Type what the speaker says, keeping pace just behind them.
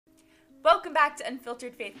Welcome back to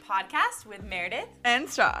Unfiltered Faith Podcast with Meredith. And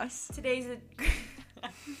Strauss. Today's a... I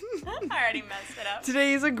already messed it up.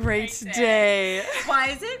 Today is a great day. Why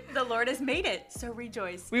is it? The Lord has made it, so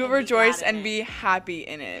rejoice. We will rejoice and be happy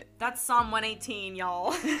in it. That's Psalm 118,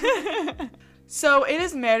 y'all. So it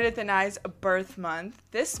is Meredith and I's birth month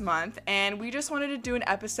this month, and we just wanted to do an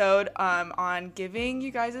episode on giving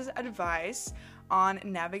you guys advice on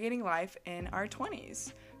navigating life in our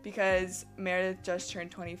 20s. Because Meredith just turned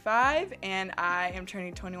 25 and I am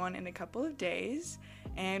turning 21 in a couple of days,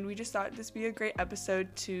 and we just thought this would be a great episode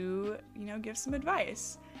to, give some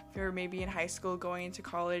advice. If you're maybe in high school going into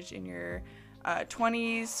college in your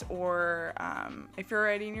 20s, or if you're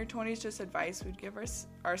already in your 20s, just advice we'd give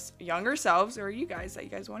our younger selves, or you guys, that you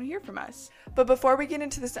guys want to hear from us. But before we get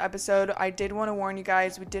into this episode, I did want to warn you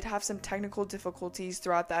guys, we did have some technical difficulties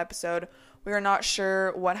throughout the episode. We are not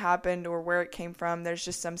sure what happened or where it came from. There's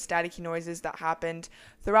just some staticky noises that happened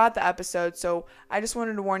throughout the episode. So I just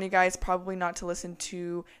wanted to warn you guys probably not to listen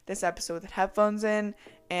to this episode with headphones in.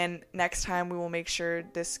 And next time we will make sure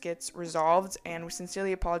this gets resolved. And we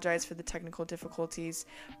sincerely apologize for the technical difficulties.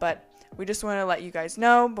 But we just want to let you guys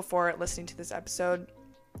know before listening to this episode.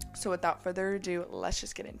 So without further ado, let's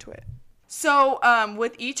just get into it. So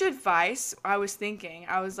with each advice, I was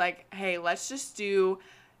like, hey, let's just do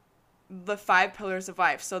the 5 pillars of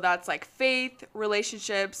life. So that's like faith,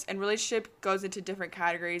 relationships, and relationship goes into different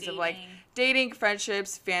categories of like dating,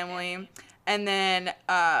 friendships, family, and then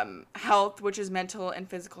health, which is mental and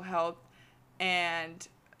physical health, and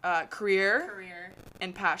career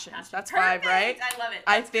and passions. That's Perfect. 5, right? I love it.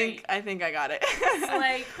 I think I got it.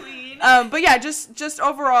 Slay queen. But yeah, just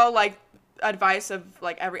overall like advice of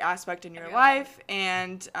like every aspect in your life,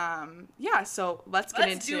 and so let's get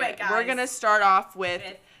into it. Guys. We're gonna start off with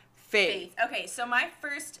faith. Okay, so my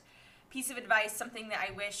first piece of advice, something I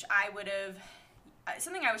wish I could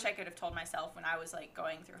have told myself when I was like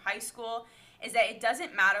going through high school, is that it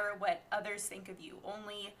doesn't matter what others think of you,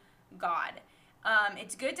 only God.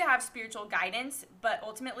 It's good to have spiritual guidance, but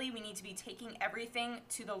ultimately we need to be taking everything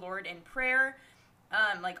to the Lord in prayer.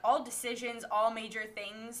 Like all decisions, all major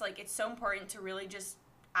things, like it's so important to really just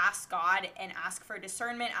ask God and ask for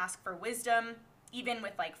discernment, ask for wisdom, even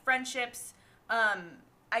with like friendships.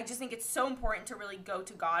 I just think it's so important to really go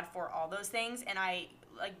to God for all those things. And I,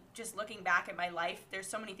 like, just looking back at my life, there's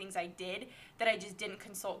so many things I did that I just didn't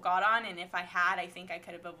consult God on. And if I had, I think I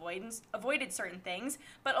could have avoided certain things.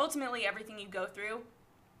 But ultimately, everything you go through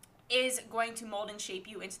is going to mold and shape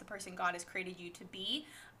you into the person God has created you to be.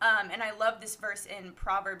 And I love this verse in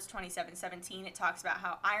Proverbs 27:17. It talks about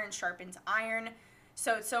how iron sharpens iron.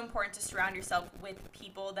 So it's so important to surround yourself with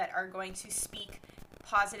people that are going to speak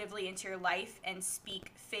positively into your life and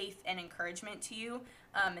speak faith and encouragement to you,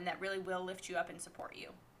 and that really will lift you up and support you.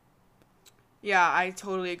 Yeah, I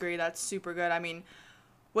totally agree. That's super good. I mean,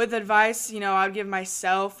 with advice, I would give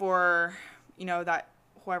myself, or, that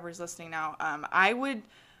whoever's listening now, I would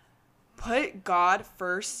put God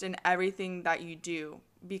first in everything that you do,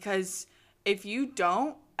 because if you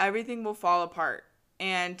don't, everything will fall apart.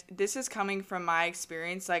 And this is coming from my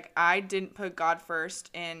experience. Like, I didn't put God first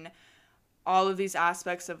in all of these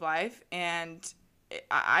aspects of life, and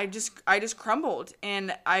I just crumbled,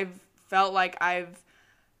 and I've felt like I've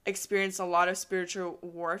experienced a lot of spiritual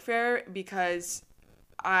warfare because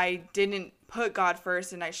I didn't put God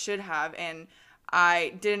first, and I should have, and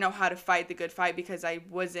I didn't know how to fight the good fight because I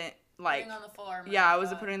wasn't like putting on the full armor. Yeah, I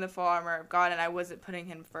wasn't putting the full armor of God, and I wasn't putting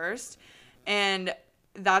him first. And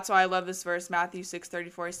that's why I love this verse, Matthew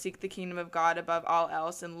 6:34, seek the kingdom of God above all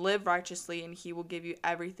else and live righteously, and he will give you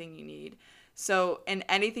everything you need. So in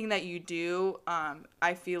anything that you do,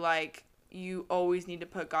 I feel like you always need to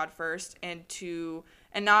put God first, and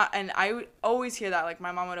I would always hear that, like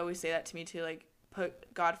my mom would always say that to me too, like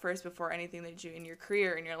put God first before anything that you do in your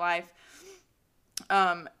career, in your life.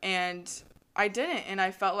 And I didn't, and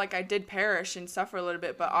I felt like I did perish and suffer a little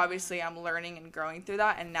bit, but obviously I'm learning and growing through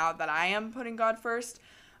that, and now that I am putting God first,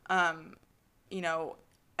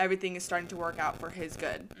 everything is starting to work out for his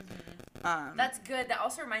good. That's good. That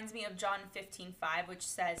also reminds me of John 15:5, which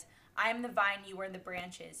says, I am the vine, you are the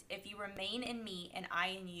branches. If you remain in me and I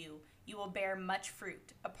in you, you will bear much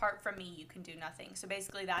fruit. Apart from me, you can do nothing. So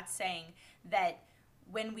basically that's saying that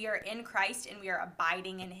when we are in Christ and we are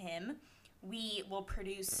abiding in him, we will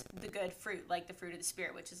produce the good fruit, like the fruit of the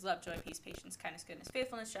Spirit, which is love, joy, peace, patience, kindness, goodness,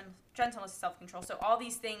 faithfulness, gentleness, self-control. So all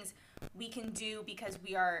these things we can do because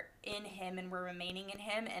we are in him and we're remaining in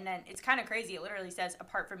him. And then it's kind of crazy. It literally says,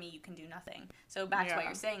 apart from me, you can do nothing. So back to what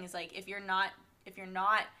you're saying is like, if you're not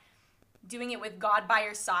doing it with God by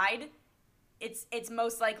your side, it's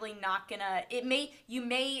most likely not gonna, you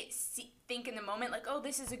may think in the moment, like, oh,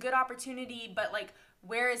 this is a good opportunity, but, like,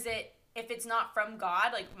 where is it? If it's not from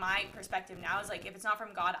God, like, my perspective now is, like, if it's not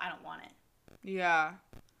from God, I don't want it. Yeah.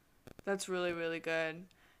 That's really, really good.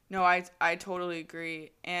 No, I totally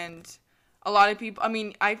agree. And a lot of people, I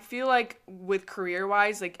mean, I feel like with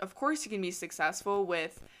career-wise, like, of course you can be successful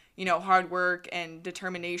with, you know, hard work and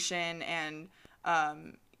determination and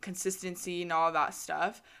consistency and all that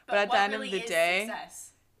stuff. But at the end of the day,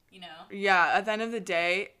 success, you know? Yeah, at the end of the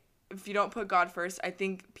day, if you don't put God first, I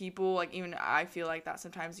think people, like, even I feel like that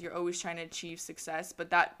sometimes you're always trying to achieve success, but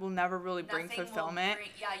that will never really bring fulfillment.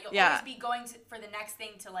 You'll always be going for the next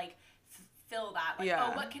thing to, like, fill that. Like,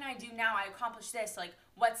 oh, what can I do now? I accomplished this. Like,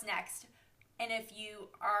 what's next? And if you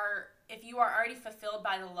are already fulfilled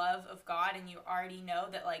by the love of God and you already know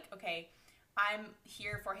that, like, okay, I'm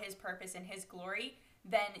here for his purpose and his glory,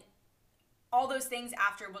 then all those things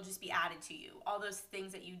after will just be added to you. All those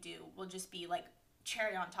things that you do will just be, like,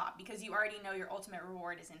 cherry on top because you already know your ultimate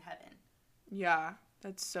reward is in heaven. Yeah,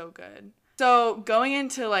 that's so good. So going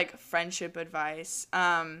into, like, friendship advice,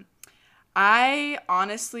 I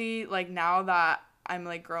honestly, like, now that I'm,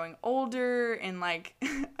 like, growing older and, like,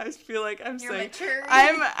 I feel like I'm You're mature.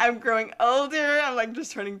 I'm growing older. I'm, like,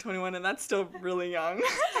 just turning 21 and that's still really young.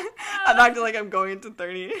 I'm acting like I'm going into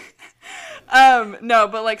 30. No,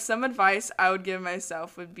 but, like, some advice I would give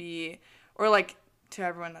myself would be, or, like, to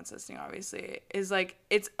everyone that's listening, obviously, is, like,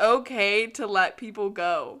 it's okay to let people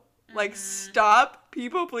go. Like, stop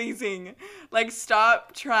people pleasing. Like,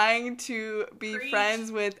 stop trying to be friends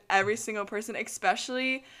with every single person,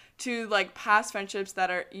 especially to, like, past friendships that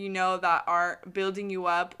are, you know, that aren't building you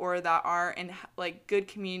up or that aren't in, like, good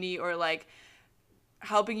community or, like,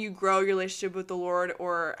 helping you grow your relationship with the Lord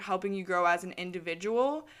or helping you grow as an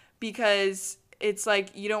individual, because it's like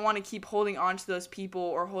you don't want to keep holding on to those people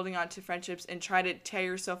or holding on to friendships and try to tear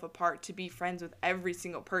yourself apart to be friends with every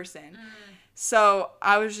single person. So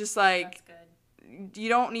I was just like, you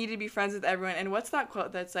don't need to be friends with everyone. And what's that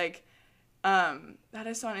quote that's like, that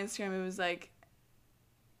I saw on Instagram? It was like,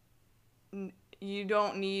 you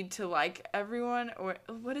don't need to like everyone, or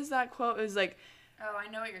what is that quote? It was like, oh, I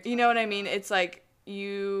know what you're talking you know what I about. mean? It's like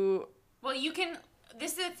Well, you can,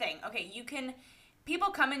 this is the thing. Okay, you can, people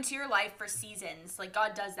come into your life for seasons. Like,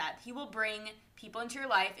 God does that. He will bring people into your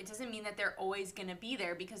life. It doesn't mean that they're always going to be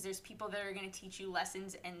there, because there's people that are going to teach you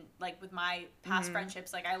lessons. And, like, with my past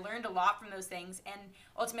friendships, like, I learned a lot from those things. And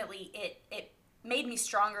ultimately, it made me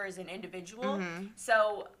stronger as an individual.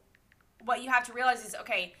 So what you have to realize is,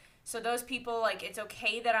 okay, so those people, like, it's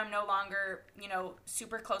okay that I'm no longer, you know,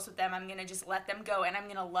 super close with them. I'm going to just let them go, and I'm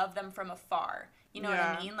going to love them from afar. You know what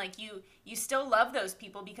I mean? Like, you still love those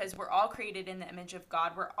people because we're all created in the image of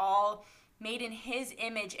God. We're all made in his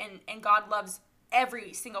image, and God loves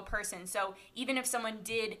every single person. So even if someone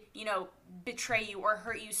did, you know, betray you or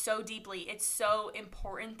hurt you so deeply, it's so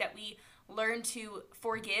important that we learn to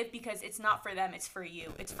forgive, because it's not for them, it's for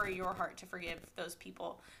you. It's for your heart to forgive those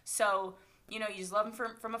people. So, you know, you just love them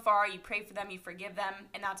from afar, you pray for them, you forgive them,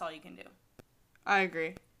 and that's all you can do. I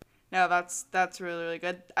agree. No, that's really, really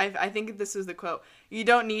good. I think this is the quote. You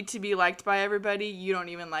don't need to be liked by everybody. You don't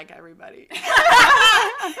even like everybody.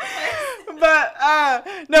 But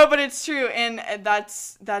it's true, and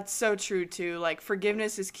that's so true too. Like,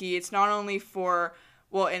 forgiveness is key. It's not only for,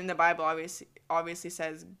 well, in the Bible obviously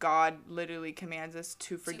says God literally commands us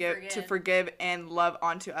to forgive and love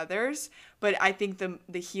onto others. But I think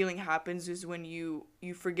the healing happens is when you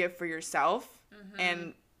forgive for yourself,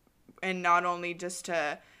 and not only just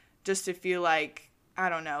to feel like, I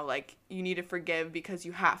don't know, like, you need to forgive because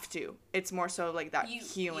you have to. It's more so like that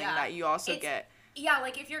healing that you also get. Yeah,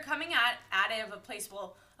 like, if you're coming at it of a place,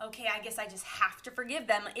 well, okay, I guess I just have to forgive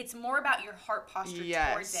them. It's more about your heart posture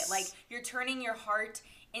towards it. Like, you're turning your heart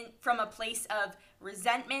in from a place of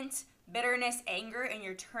resentment, bitterness, anger, and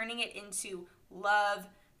you're turning it into love,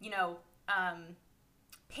 you know,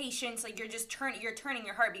 patience. Like, you're turning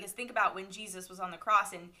your heart, because think about when Jesus was on the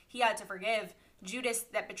cross and he had to forgive Judas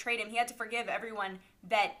that betrayed him. He had to forgive everyone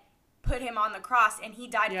that put him on the cross, and he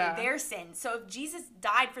died for their sins. So if Jesus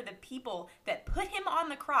died for the people that put him on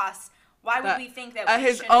the cross, why would we think that we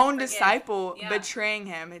his own disciple betraying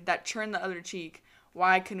him, that turned the other cheek,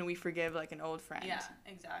 why couldn't we forgive, like, an old friend? Yeah,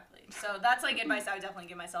 exactly. So that's, like, advice I would definitely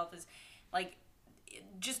give myself is, like,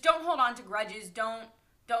 just don't hold on to grudges. Don't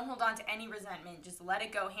hold on to any resentment. Just let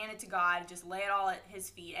it go. Hand it to God. Just lay it all at his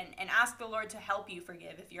feet, and ask the Lord to help you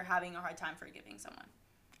forgive if you're having a hard time forgiving someone.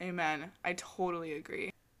 Amen. I totally agree.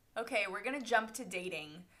 Okay, we're going to jump to dating,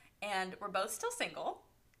 and we're both still single,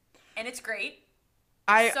 and it's great.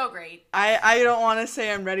 So great. I don't want to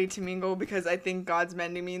say I'm ready to mingle, because I think God's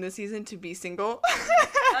mending me in this season to be single.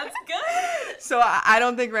 That's good. So I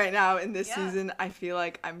don't think right now in this Yeah. season I feel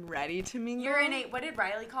like I'm ready to mingle. You're in a, what did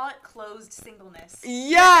Riley call it? Closed singleness.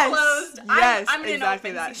 Yes. Closed. Yes, I'm in an exactly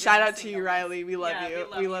open that. season Shout of out to you, singleness. Riley. We love Yeah, you.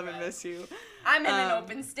 we We love love you, and Riley. miss you. I'm in an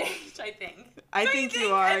open stage, I think. I Don't think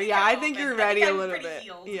you are. Yeah, I think I'm you're open. I ready think a I'm little pretty bit.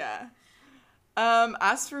 healed. Yeah.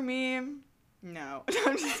 As for me, no.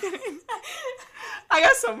 I'm just kidding. I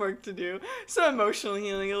got some work to do. Some emotional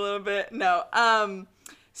healing a little bit. No.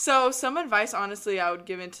 So some advice, honestly, I would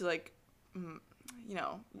give into like, you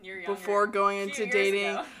know, You're younger. before going A into few years dating.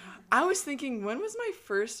 ago. I was thinking, when was my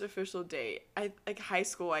first official date? Like high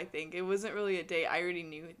school, I think. It wasn't really a date. I already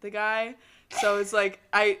knew the guy. So it's like,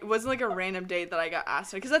 it wasn't like a random date that I got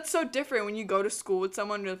asked. Because that's so different when you go to school with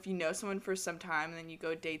someone, or if you know someone for some time and then you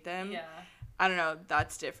go date them. Yeah. I don't know,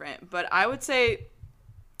 that's different. But I would say,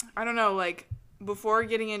 I don't know, like, before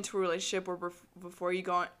getting into a relationship or before you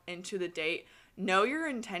go into the date, know your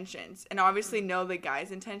intentions. And obviously know the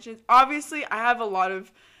guy's intentions. Obviously, I have a lot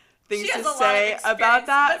of things She has to a lot of say experience, about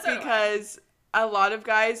that but so do I. because a lot of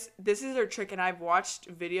guys, this is their trick. And I've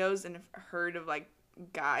watched videos and heard of, like,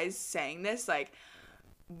 guys saying this. Like,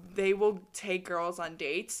 they will take girls on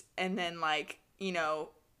dates and then, like, you know,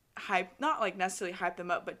 not like necessarily hype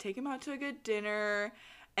them up, but take them out to a good dinner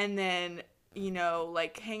and then, you know,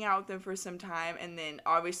 like hang out with them for some time and then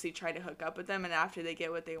obviously try to hook up with them. And after they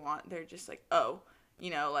get what they want, they're just like, oh,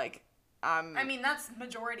 you know, like, I mean, that's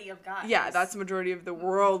majority of guys. yeah, that's the majority of the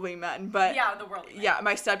worldly men. But yeah, the world. yeah,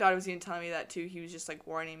 my stepdad was even telling me that too. He was just like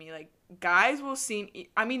warning me, like, guys will see,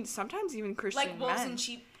 I mean, sometimes even Christian like wolves men. in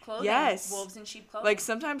sheep clothing. Yes. Wolves in sheep clothing. Like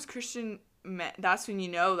sometimes Christian men, that's when you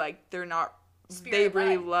know, like, they're not, they Spirit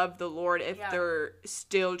really led. love the Lord if Yeah. they're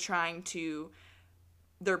still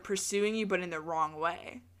they're pursuing you, but in the wrong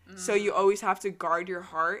way. So you always have to guard your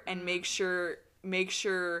heart and make sure,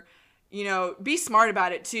 you know, be smart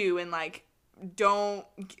about it too. And like, don't,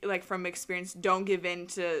 like, from experience, don't give in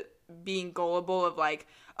to being gullible of like,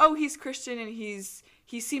 oh, he's Christian and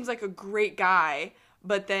he seems like a great guy.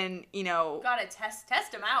 But then, you know, You gotta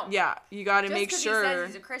test him out. yeah, you got to Just make 'cause sure. he says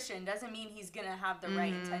he's a Christian doesn't mean he's gonna have the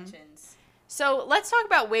right intentions. So let's talk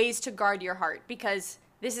about ways to guard your heart, because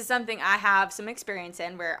this is something I have some experience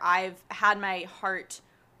in, where I've had my heart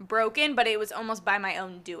broken, but it was almost by my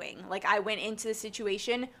own doing. Like, I went into the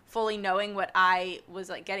situation fully knowing what I was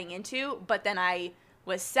like getting into, but then I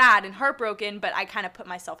was sad and heartbroken, but I kind of put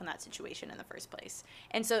myself in that situation in the first place.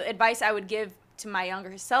 And so advice I would give to my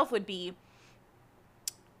younger self would be,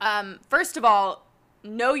 first of all,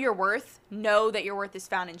 know your worth. Know that your worth is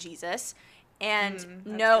found in Jesus. And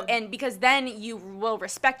and because then you will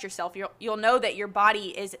respect yourself. You'll know that your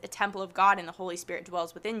body is a temple of God and the Holy Spirit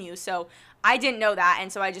dwells within you. So I didn't know that,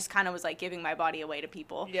 and so I just kind of was like giving my body away to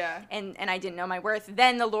people. Yeah. And I didn't know my worth.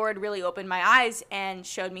 Then the Lord really opened my eyes and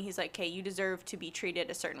showed me, he's like, okay, you deserve to be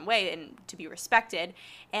treated a certain way and to be respected.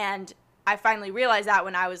 And I finally realized that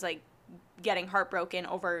when I was like getting heartbroken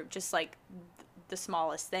over just like the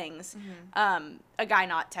smallest things, a guy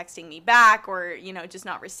not texting me back, or, you know, just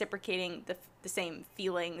not reciprocating the same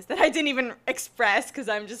feelings that I didn't even express because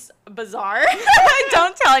I'm just bizarre. I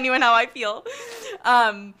don't tell anyone how I feel.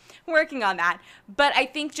 Working on that. But I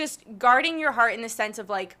think just guarding your heart in the sense of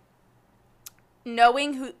like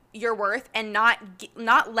knowing who your worth and not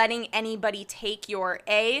letting anybody take your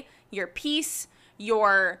peace,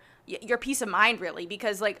 your peace of mind, really,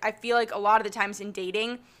 because like I feel like a lot of the times in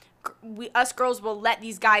dating, us girls will let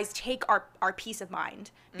these guys take our peace of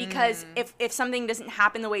mind, because if something doesn't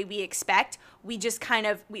happen the way we expect, we just kind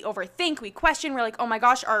of, we overthink, we question, we're like, oh my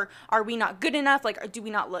gosh, are we not good enough? Like, or do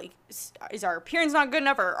we not, like, is our appearance not good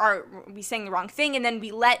enough, or are we saying the wrong thing? And then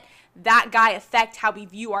we let that guy affect how we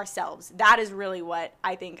view ourselves. That is really what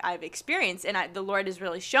I think I've experienced, and the Lord has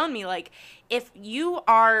really shown me, like, if your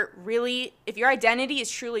identity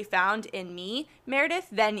is truly found in me, Meredith,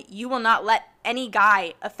 then you will not let any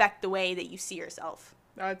guy affect the way that you see yourself.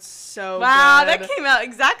 That's so Wow, good. that came out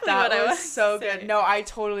exactly That what I was so saying. good. No, I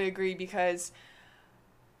totally agree, because,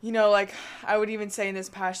 you know, like, I would even say in this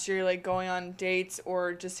past year, like, going on dates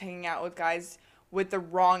or just hanging out with guys with the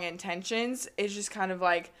wrong intentions is just kind of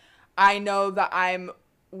like, I know that I'm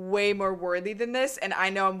way more worthy than this, and I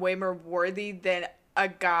know I'm way more worthy than a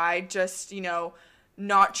guy just, you know,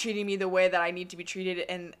 not treating me the way that I need to be treated,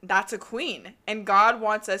 and that's a queen. And God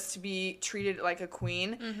wants us to be treated like a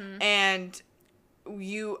queen, and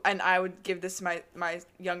I would give this to my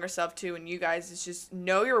younger self too, and you guys, is just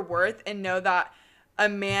know your worth and know that a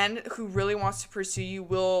man who really wants to pursue you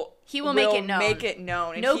will make it known. Make it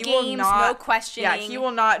known. And No he will games, not, no questioning. Yeah, he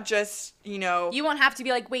will not just, you know. You won't have to be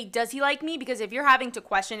like, wait, does he like me? Because if you're having to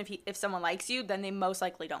question if someone likes you, then they most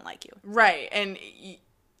likely don't like you. Right, and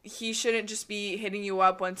he shouldn't just be hitting you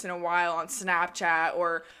up once in a while on Snapchat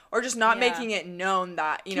or just not making it known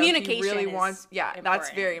that, you know, he really wants. Yeah, important. That's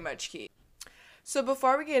very much key. So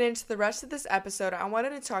before we get into the rest of this episode, I wanted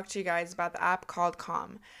to talk to you guys about the app called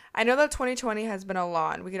Calm. I know that 2020 has been a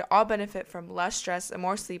lot, and we could all benefit from less stress and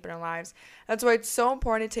more sleep in our lives. That's why it's so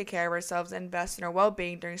important to take care of ourselves and invest in our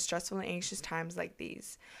well-being during stressful and anxious times like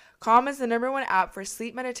these. Calm is the #1 app for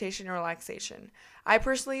sleep, meditation, and relaxation. I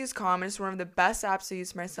personally use Calm, and it's one of the best apps to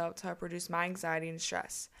use for myself to help reduce my anxiety and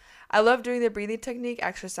stress. I love doing the breathing technique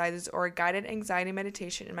exercises or a guided anxiety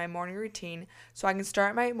meditation in my morning routine so I can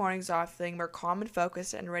start my mornings off feeling more calm and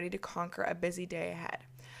focused and ready to conquer a busy day ahead.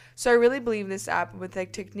 So I really believe this app, with the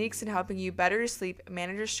techniques in helping you better sleep,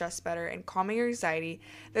 manage your stress better, and calming your anxiety,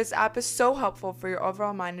 this app is so helpful for your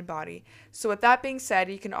overall mind and body. So with that being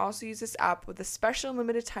said, you can also use this app with a special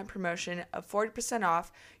limited time promotion of 40%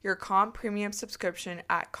 off your Calm premium subscription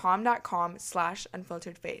at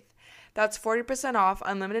calm.com/unfilteredfaith. That's 40% off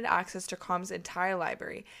unlimited access to Calm's entire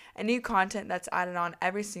library and new content that's added on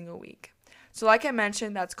every single week. So like I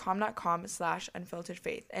mentioned, that's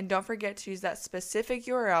calm.com/unfilteredfaith. And don't forget to use that specific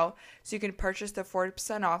URL so you can purchase the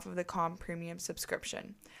 40% off of the Calm premium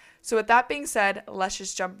subscription. So with that being said, let's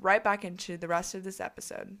just jump right back into the rest of this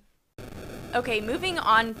episode. Okay, moving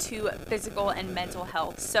on to physical and mental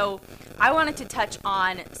health. So I wanted to touch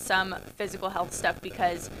on some physical health stuff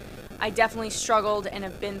because I definitely struggled and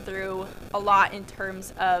have been through a lot in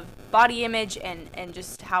terms of body image and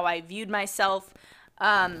just how I viewed myself.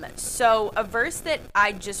 So a verse that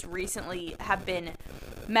I just recently have been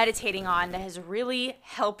meditating on that has really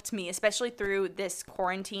helped me, especially through this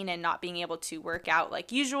quarantine and not being able to work out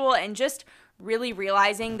like usual, and just really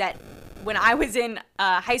realizing that when I was in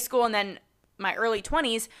high school and then my early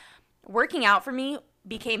 20s, working out for me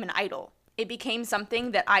became an idol. It became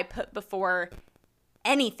something that I put before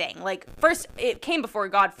anything. Like, first, it came before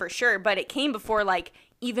God for sure, but it came before, like,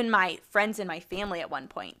 even my friends and my family at one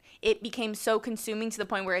point. It became so consuming to the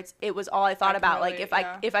point where it was all I thought about. Like, if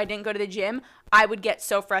I didn't go to the gym, I would get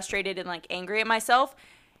so frustrated and, like, angry at myself.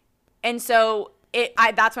 And so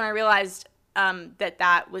that's when I realized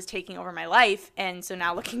that was taking over my life. And so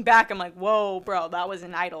now looking back, I'm like, whoa, bro, that was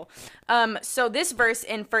an idol. So this verse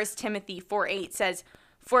in 1 Timothy 4:8 says,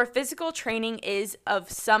 "For physical training is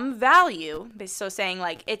of some value," so saying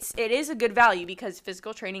like it is a good value because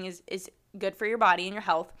physical training is good for your body and your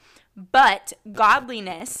health, "but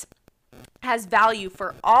godliness has value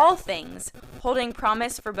for all things, holding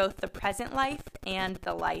promise for both the present life and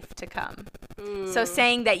the life to come." So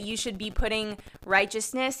saying that you should be putting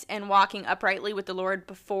righteousness and walking uprightly with the Lord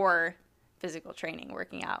before physical training,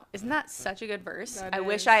 working out. Isn't that such a good verse? I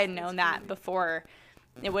wish I had known that before.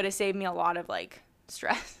 It would have saved me a lot of like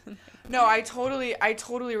stress. No, I totally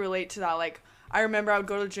relate to that. Like, I remember I would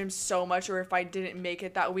go to the gym so much, or if I didn't make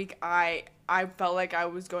it that week, I felt like I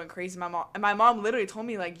was going crazy. My mom literally told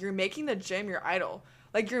me, like, "You're making the gym your idol."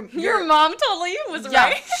 Like, your mom totally was yeah,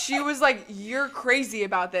 right. She was like, "You're crazy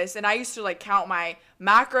about this." And I used to like count my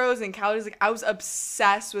macros and calories. Like, I was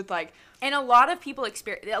obsessed with like. And a lot of people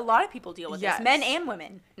deal with this, men and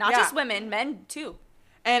women, not just women, men too.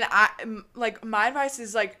 And my advice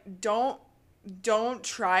is like, don't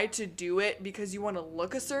try to do it because you want to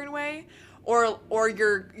look a certain way, or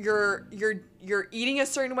you're eating a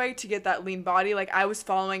certain way to get that lean body. Like, I was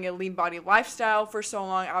following a lean body lifestyle for so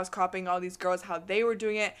long. I was copying all these girls how they were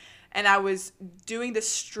doing it, and I was doing this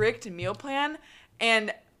strict meal plan,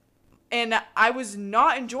 and I was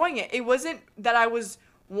not enjoying it. It wasn't that I was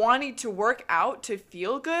wanting to work out to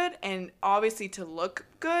feel good and obviously to look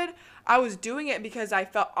good. I was doing it because I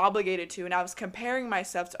felt obligated to, and I was comparing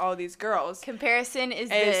myself to all these girls. Comparison is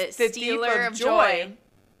the stealer of joy.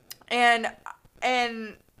 And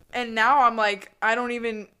now I'm like, I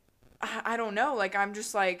don't know. Like, I'm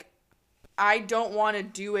just like, I don't want to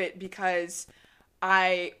do it because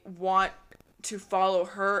I want to follow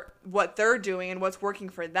what they're doing and what's working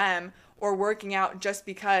for them, or working out just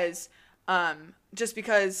because I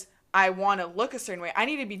want to look a certain way. I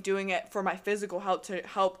need to be doing it for my physical health, to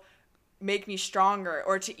help make me stronger,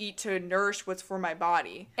 or to eat to nourish what's for my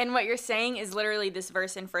body. And what you're saying is literally this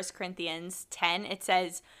verse in 1 Corinthians 10. It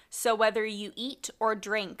says, "So whether you eat or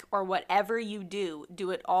drink or whatever you do,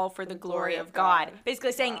 do it all for the glory of God."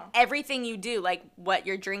 Basically saying everything you do, like what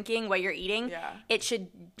you're drinking, what you're eating, it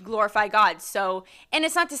should glorify God. So, and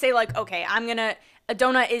it's not to say like, okay, a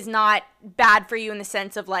donut is not bad for you in the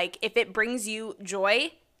sense of like, if it brings you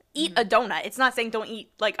joy, eat a donut. It's not saying don't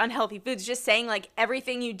eat like unhealthy foods. It's just saying like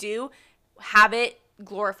everything you do, have it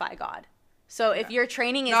glorify God. So if your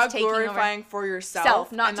training is not taking glorifying over for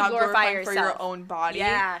yourself, not to glorify yourself for your own body.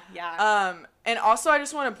 Yeah. And also I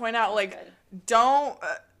just want to point out, like, don't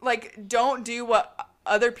like, don't do what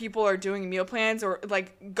other people are doing meal plans, or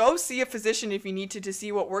like go see a physician if you need to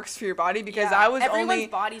see what works for your body, because I was everyone's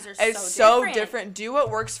bodies are it's so different. Do what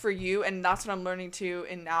works for you, and that's what I'm learning too.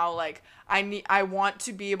 And now, like, I want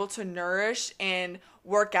to be able to nourish and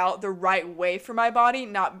work out the right way for my body,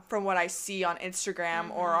 not from what I see on Instagram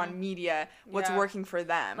or on media, what's working for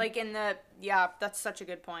them. Like that's such a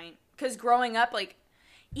good point. Because growing up, like,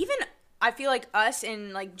 even I feel like us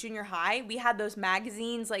in like junior high, we had those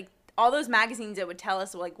magazines, like all those magazines that would tell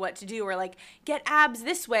us like what to do, or like get abs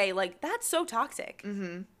this way. Like, that's so toxic.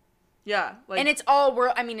 Yeah, like, and it's all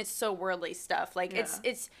it's so worldly stuff. Like, it's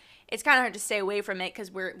kind of hard to stay away from it because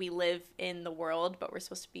we live in the world, but we're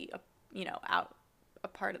supposed to be out a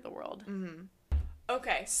part of the world.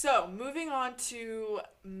 Okay, so moving on to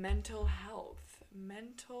mental health.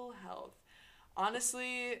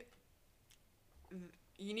 Honestly,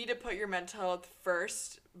 you need to put your mental health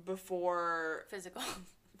first before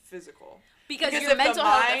Physical. Because your mental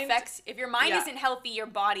health affects, if your mind isn't healthy, your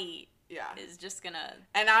body is just gonna.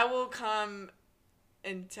 And I will come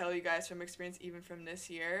and tell you guys from experience, even from this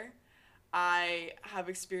year, I have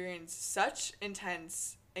experienced such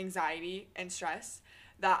intense anxiety and stress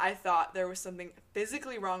that I thought there was something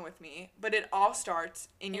physically wrong with me, but it all starts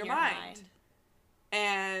in your mind.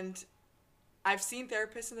 And I've seen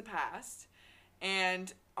therapists in the past,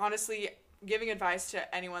 and honestly, giving advice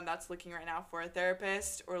to anyone that's looking right now for a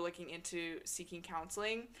therapist or looking into seeking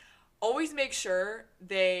counseling, always make sure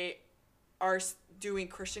they are doing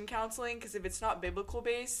Christian counseling, because if it's not biblical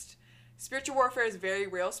based, spiritual warfare is very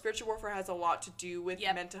real. Spiritual warfare has a lot to do with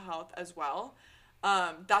mental health as well.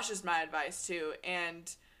 That's just my advice too.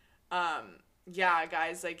 And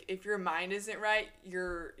guys, like, if your mind isn't right,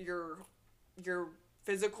 your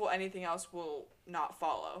physical, anything else will not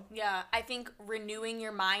follow. Yeah, I think renewing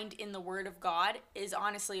your mind in the Word of God is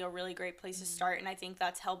honestly a really great place to start, and I think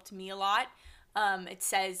that's helped me a lot. It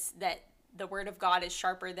says that the Word of God is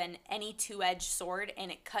sharper than any two-edged sword,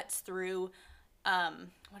 and it cuts through.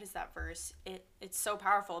 What is that verse? It's so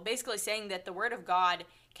powerful. Basically saying that the Word of God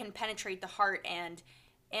can penetrate the heart and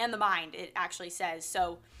the mind, it actually says.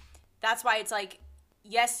 So that's why it's like,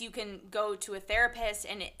 yes, you can go to a therapist,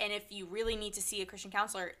 and if you really need to see a Christian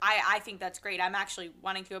counselor, I think that's great. I'm actually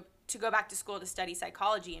wanting to go back to school to study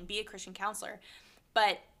psychology and be a Christian counselor.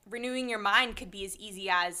 But renewing your mind could be as easy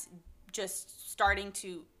as just starting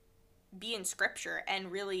to be in Scripture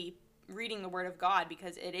and really reading the Word of God,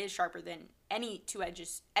 because it is sharper than any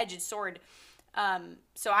two-edged sword.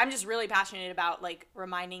 So I'm just really passionate about, like,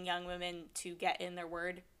 reminding young women to get in their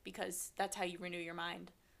Word, because that's how you renew your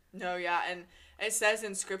mind. No, yeah, and it says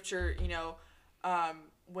in Scripture,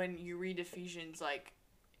 when you read Ephesians, like,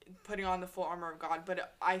 putting on the full armor of God,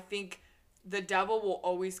 but I think the devil will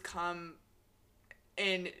always come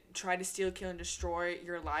and try to steal, kill, and destroy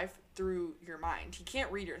your life through your mind. He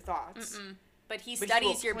can't read your thoughts. But he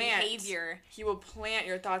studies your behavior. He will plant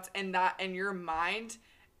your thoughts, and your mind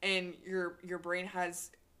and your brain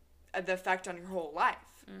has the effect on your whole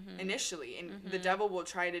life initially. And the devil will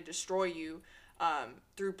try to destroy you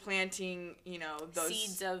through planting, those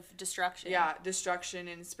seeds of destruction. Yeah, destruction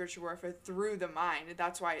and spiritual warfare through the mind.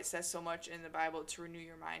 That's why it says so much in the Bible to renew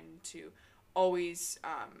your mind, and to always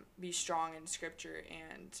be strong in Scripture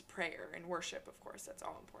and prayer and worship, of course. That's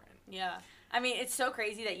all important. Yeah. I mean, it's so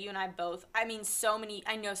crazy that you and I both, I know so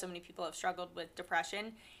many people have struggled with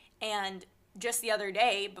depression. And just the other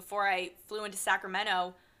day, before I flew into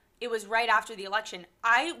Sacramento, it was right after the election.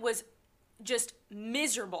 I was just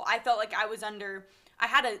miserable. I felt like I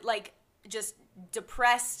had a, like, just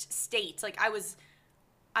depressed state. Like, I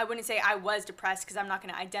wouldn't say I was depressed, because I'm not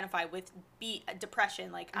going to identify with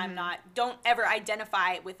depression. Like, I'm not, don't ever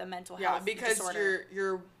identify with a mental health disorder.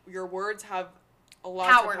 Because your words have a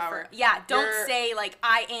lot of power. Don't say, like,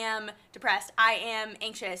 I am depressed, I am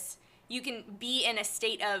anxious. You can be in a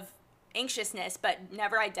state of anxiousness, but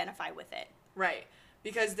never identify with it. Right.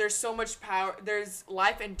 Because there's so much power. There's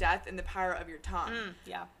life and death in the power of your tongue.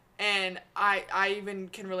 Yeah. And I even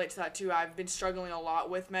can relate to that too. I've been struggling a lot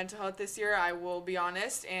with mental health this year, I will be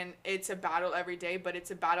honest. And it's a battle every day, but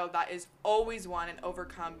it's a battle that is always won and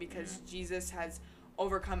overcome, because Jesus has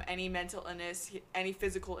overcome any mental illness, any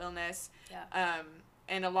physical illness. Yeah.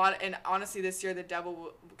 And honestly, this year the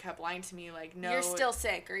devil kept lying to me, like, no, you're still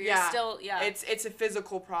sick, or you're still, it's a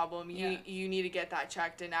physical problem. You need to get that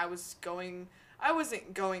checked. And I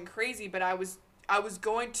wasn't going crazy, but I was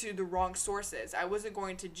going to the wrong sources. I wasn't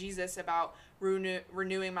going to Jesus about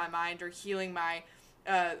renewing my mind or healing my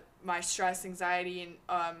stress, anxiety,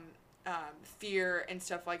 and fear and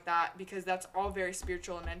stuff like that, because that's all very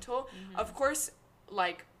spiritual and mental. Of course,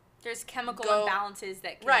 like, There's chemical Go- imbalances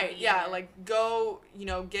that can Right, be yeah, in it. like go,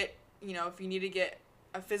 get, if you need to get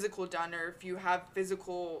a physical done, or if you have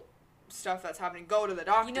physical stuff that's happening, go to the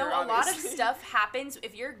doctor. You know, a lot of obviously. stuff happens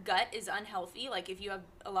if your gut is unhealthy, like if you have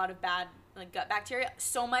a lot of bad like gut bacteria,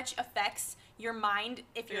 so much affects your mind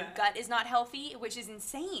if your gut is not healthy, which is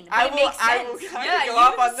insane. But it makes sense. I will go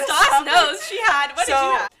off on this Stas topic. knows she had. What did you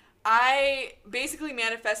have? I basically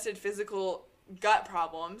manifested physical gut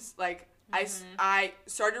problems. Like, I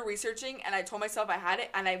started researching, and I told myself I had it,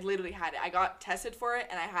 and I literally had it. I got tested for it,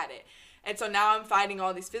 and I had it. And so now I'm fighting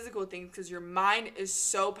all these physical things because your mind is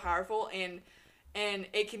so powerful, and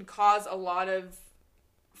it can cause a lot of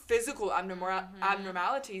physical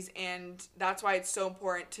abnormalities, and that's why it's so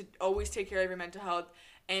important to always take care of your mental health.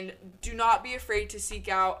 And do not be afraid to seek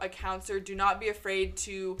out a counselor. Do not be afraid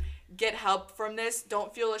to get help from this.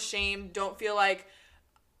 Don't feel ashamed. Don't feel like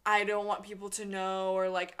I don't want people to know, or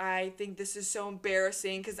like I think this is so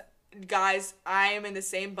embarrassing, because guys, I am in the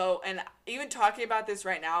same boat. And even talking about this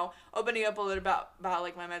right now, opening up a little about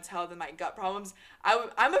like my mental health and my gut problems,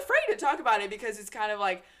 I'm afraid to talk about it because it's kind of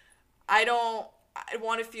like I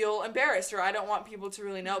want to feel embarrassed, or I don't want people to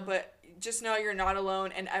really know. But just know you're not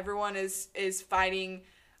alone, and everyone is fighting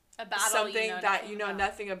A battle something that you know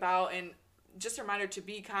nothing about. And just a reminder to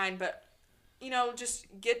be kind, but just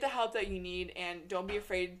get the help that you need, and don't be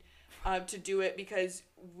afraid to do it, because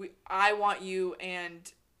I want you,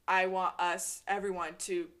 and I want us, everyone,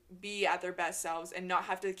 to be at their best selves and not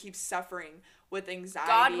have to keep suffering with anxiety.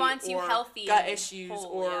 God wants you or healthy gut and issues whole,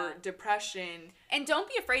 or depression. And don't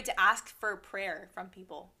be afraid to ask for prayer from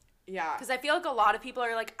people. Yeah. Because I feel like a lot of people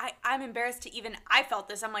are like, I'm embarrassed to even, I felt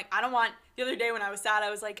this. I'm like, I don't want, the other day when I was sad, I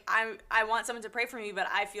was like, I want someone to pray for me, but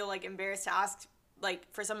I feel like embarrassed to ask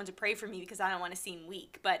like for someone to pray for me because I don't want to seem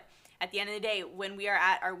weak. But at the end of the day, when we are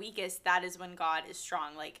at our weakest, that is when God is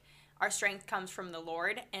strong. Like, our strength comes from the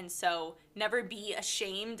Lord. And so never be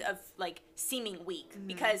ashamed of like seeming weak,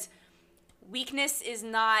 because weakness is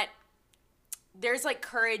not, there's like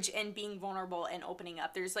courage in being vulnerable and opening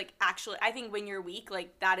up. There's like, actually, I think when you're weak,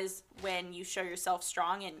 like that is when you show yourself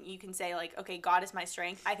strong, and you can say like, okay, God is my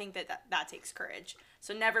strength. I think that takes courage.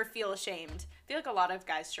 So never feel ashamed. I feel like a lot of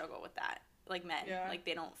guys struggle with that, like men. Yeah. Like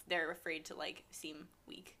they're afraid to like seem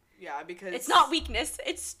weak. Yeah, because It's not weakness,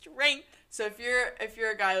 it's strength. So if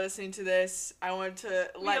you're a guy listening to this, I want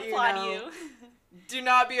to let you applaud know. you. Do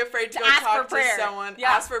not be afraid to go ask talk for to prayer. someone.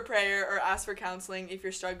 Yeah. Ask for prayer or ask for counseling if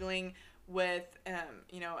you're struggling with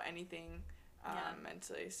anything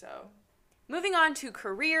mentally. So Moving on to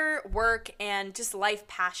career, work, and just life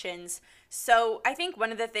passions. So I think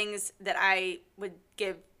one of the things that I would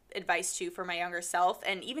give advice to for my younger self,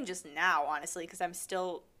 and even just now, honestly, because I'm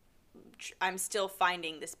still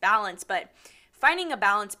finding this balance, but finding a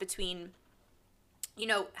balance between,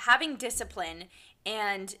 having discipline,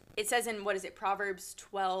 and it says in, Proverbs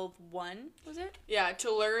 12:1, was it? yeah,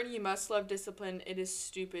 to learn you must love discipline. It is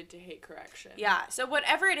stupid to hate correction. Yeah, so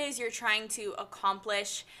whatever it is you're trying to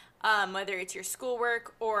accomplish, whether it's your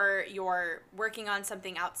schoolwork or you're working on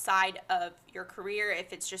something outside of your career,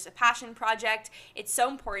 if it's just a passion project, it's so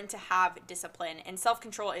important to have discipline. And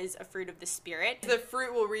self-control is a fruit of the Spirit. The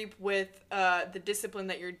fruit will reap with the discipline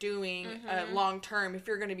that you're doing long term. If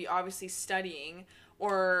you're going to be obviously studying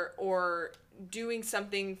or doing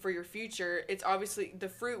something for your future, it's obviously the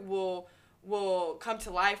fruit will come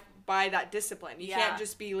to life by that discipline. You can't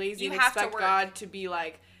just be lazy and expect God to be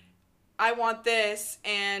like, I want this,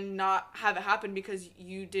 and not have it happen because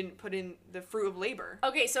you didn't put in the fruit of labor.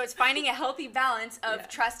 Okay, so it's finding a healthy balance of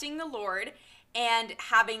trusting the Lord and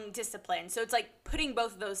having discipline. So it's like putting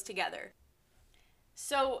both of those together.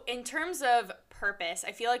 So in terms of purpose,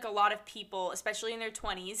 I feel like a lot of people, especially in their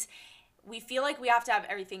 20s, we feel like we have to have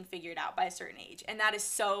everything figured out by a certain age, and that is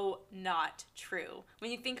so not true.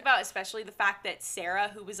 When you think about especially the fact that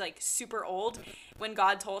Sarah, who was like super old, when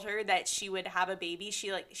God told her that she would have a baby,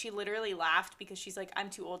 she literally laughed because she's like,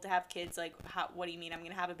 I'm too old to have kids. Like, what do you mean I'm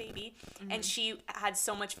gonna have a baby? Mm-hmm. And she had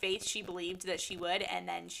so much faith, she believed that she would, and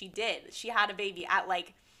then she did. She had a baby at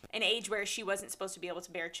like an age where she wasn't supposed to be able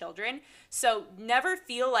to bear children. So never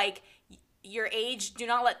feel like your age, do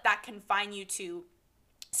not let that confine you to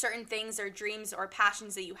certain things or dreams or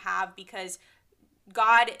passions that you have, because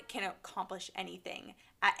God can accomplish anything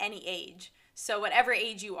at any age. So whatever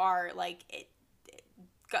age you are, like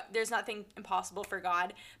there's nothing impossible for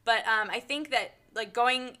God. But I think that like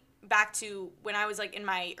going back to when I was like in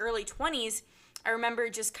my early 20s, I remember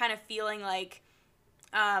just kind of feeling like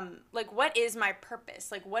what is my purpose?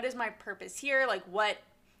 Like, what is my purpose here? Like,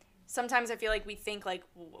 sometimes I feel like we think like,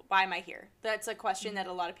 why am I here? That's a question that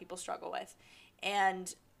a lot of people struggle with.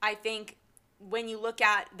 And I think when you look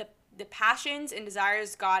at the passions and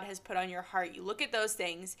desires God has put on your heart, you look at those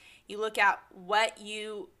things, you look at what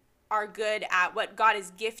you are good at, what God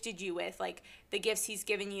has gifted you with, like the gifts he's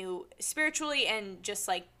given you spiritually and just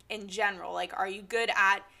like in general. Like, are you good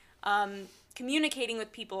at communicating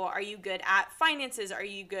with people? Are you good at finances? Are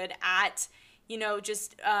you good at,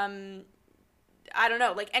 just, I don't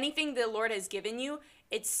know, like anything the Lord has given you?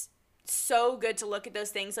 It's so good to look at those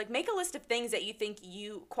things. Like, make a list of things that you think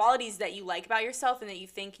qualities that you like about yourself and that you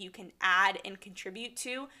think you can add and contribute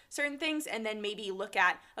to certain things, and then maybe look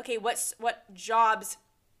at, okay, what jobs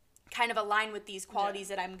kind of align with these qualities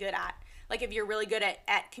that I'm good at. Like, if you're really good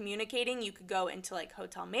at communicating, you could go into like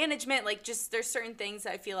hotel management. Like, just there's certain things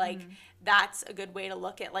that I feel like that's a good way to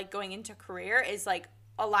look at, like, going into career is like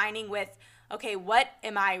aligning with, okay, what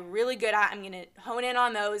am I really good at? I'm going to hone in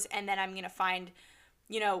on those, and then I'm going to find,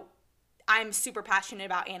 I'm super passionate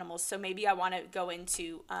about animals, so maybe I want to go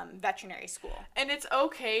into veterinary school. And it's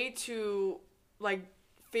okay to, like,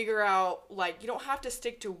 figure out, like, you don't have to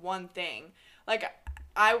stick to one thing. Like,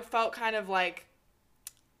 I felt kind of like,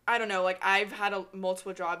 I don't know, like, I've had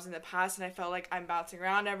multiple jobs in the past, and I felt like I'm bouncing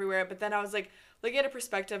around everywhere, but then I was, like, looking at a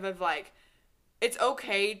perspective of, like, it's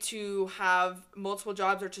okay to have multiple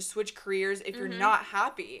jobs or to switch careers if you're not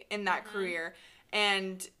happy in that career.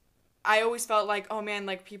 And I always felt like, oh man,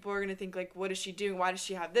 like, people are going to think, like, what is she doing? Why does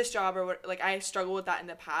she have this job? Or what? Like, I struggled with that in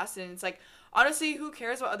the past. And it's like, honestly, who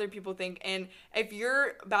cares what other people think? And if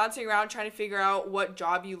you're bouncing around trying to figure out what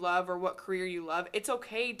job you love or what career you love, it's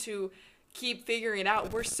okay to keep figuring it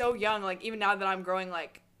out. We're so young. Like, even now that I'm growing,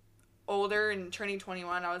 like, older and turning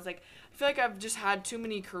 21, I was like, I feel like I've just had too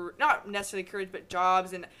many not necessarily careers, but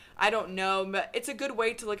jobs, and I don't know. But it's a good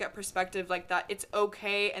way to look at perspective like that. It's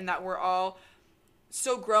okay, and that we're all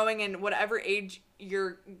still growing, and whatever age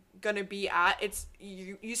you're gonna be at, it's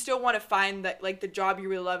you still want to find that, like, the job you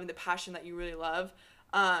really love and the passion that you really love.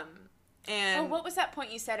 And what was that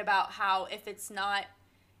point you said about how if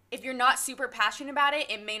you're not super passionate about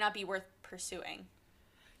it, it may not be worth pursuing?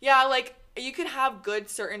 Yeah, like, you could have good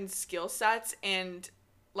certain skill sets, and,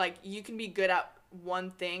 like, you can be good at one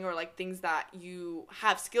thing or, like, things that you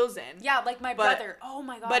have skills in. Yeah, like my brother. Oh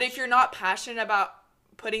my gosh. But if you're not passionate about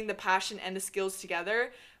putting the passion and the skills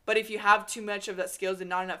together, but if you have too much of that skills and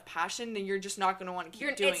not enough passion, then you're just not going to want to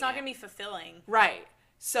keep doing it. It's not going to be fulfilling. Right.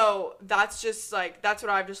 So that's just, like, that's what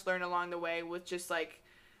I've just learned along the way with just, like,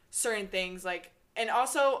 certain things. Like, and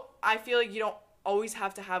also, I feel like you don't always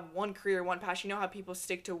have to have one career, one passion. You know how people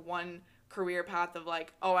stick to one career path of,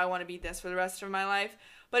 like, oh, I want to be this for the rest of my life.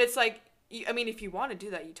 But it's like, I mean, if you want to do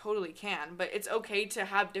that, you totally can. But it's okay to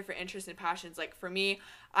have different interests and passions. Like, for me,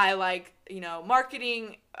 I like,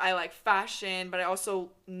 marketing. I like fashion. But I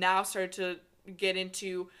also now started to get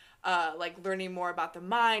into, like, learning more about the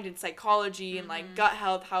mind and psychology and, like, gut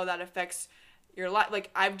health, how that affects your life. Like,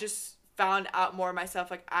 I've just found out more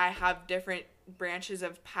myself. Like, I have different branches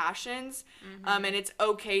of passions. And it's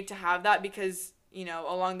okay to have that because,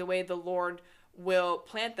 along the way, the Lord will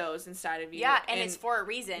plant those inside of you. Yeah, and it's for a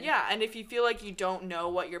reason. Yeah, and if you feel like you don't know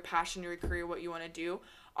what your passion, your career, what you want to do,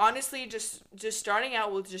 honestly, just starting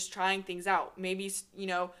out with just trying things out. Maybe,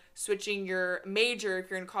 switching your major if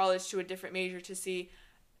you're in college to a different major to see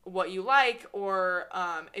what you like, or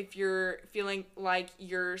if you're feeling like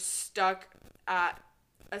you're stuck at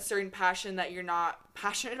a certain passion that you're not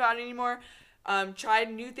passionate about anymore, try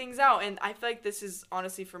new things out. And I feel like this is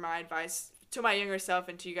honestly for my advice to my younger self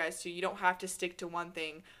and to you guys too. You don't have to stick to one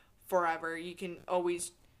thing forever. You can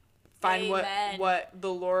always find what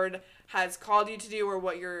the Lord has called you to do, or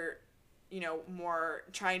what you're, more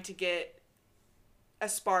trying to get a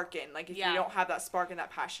spark in. Like, if you don't have that spark and that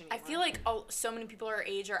passion anymore. I feel like so many people our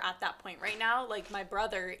age are at that point right now. Like, my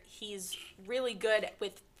brother, he's really good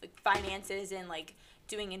with, like, finances and, like,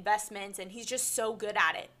 doing investments, and he's just so good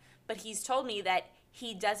at it. But he's told me that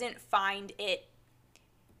he doesn't find it,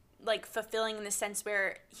 like, fulfilling in the sense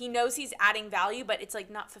where he knows he's adding value, but it's, like,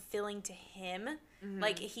 not fulfilling to him.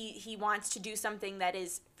 Like, he wants to do something that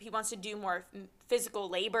is, he wants to do more physical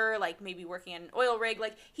labor, like maybe working on an oil rig.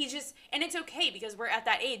 Like, he just, and it's okay because we're at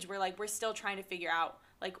that age where, like, we're still trying to figure out,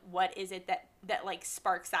 like, what is it that like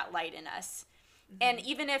sparks that light in us. And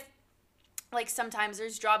even if, like, sometimes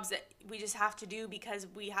there's jobs that we just have to do because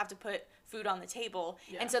we have to put food on the table.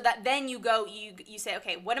 And so that then you say,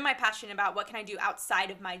 okay, what am I passionate about? What can I do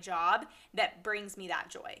outside of my job that brings me that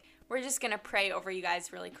joy? We're just going to pray over you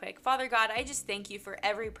guys really quick. Father God, I just thank you for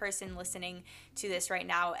every person listening to this right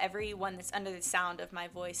now, everyone that's under the sound of my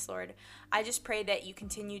voice, Lord. I just pray that you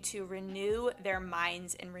continue to renew their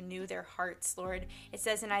minds and renew their hearts, Lord. It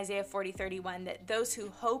says in Isaiah 40:31 that those who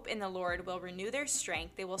hope in the Lord will renew their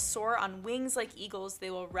strength. They will soar on wings like eagles. They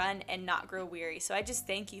will run and not grow weary. So I just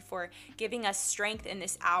thank you for giving us strength in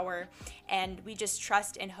this hour, and we just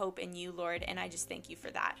trust and hope in you, Lord, and I just thank you for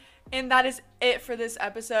that. And that is it for this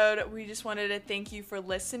episode. We just wanted to thank you for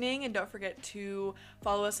listening, and don't forget to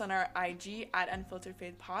follow us on our IG at Unfiltered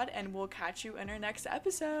Faith Pod, and we'll catch you in our next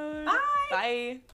episode. Bye. Bye.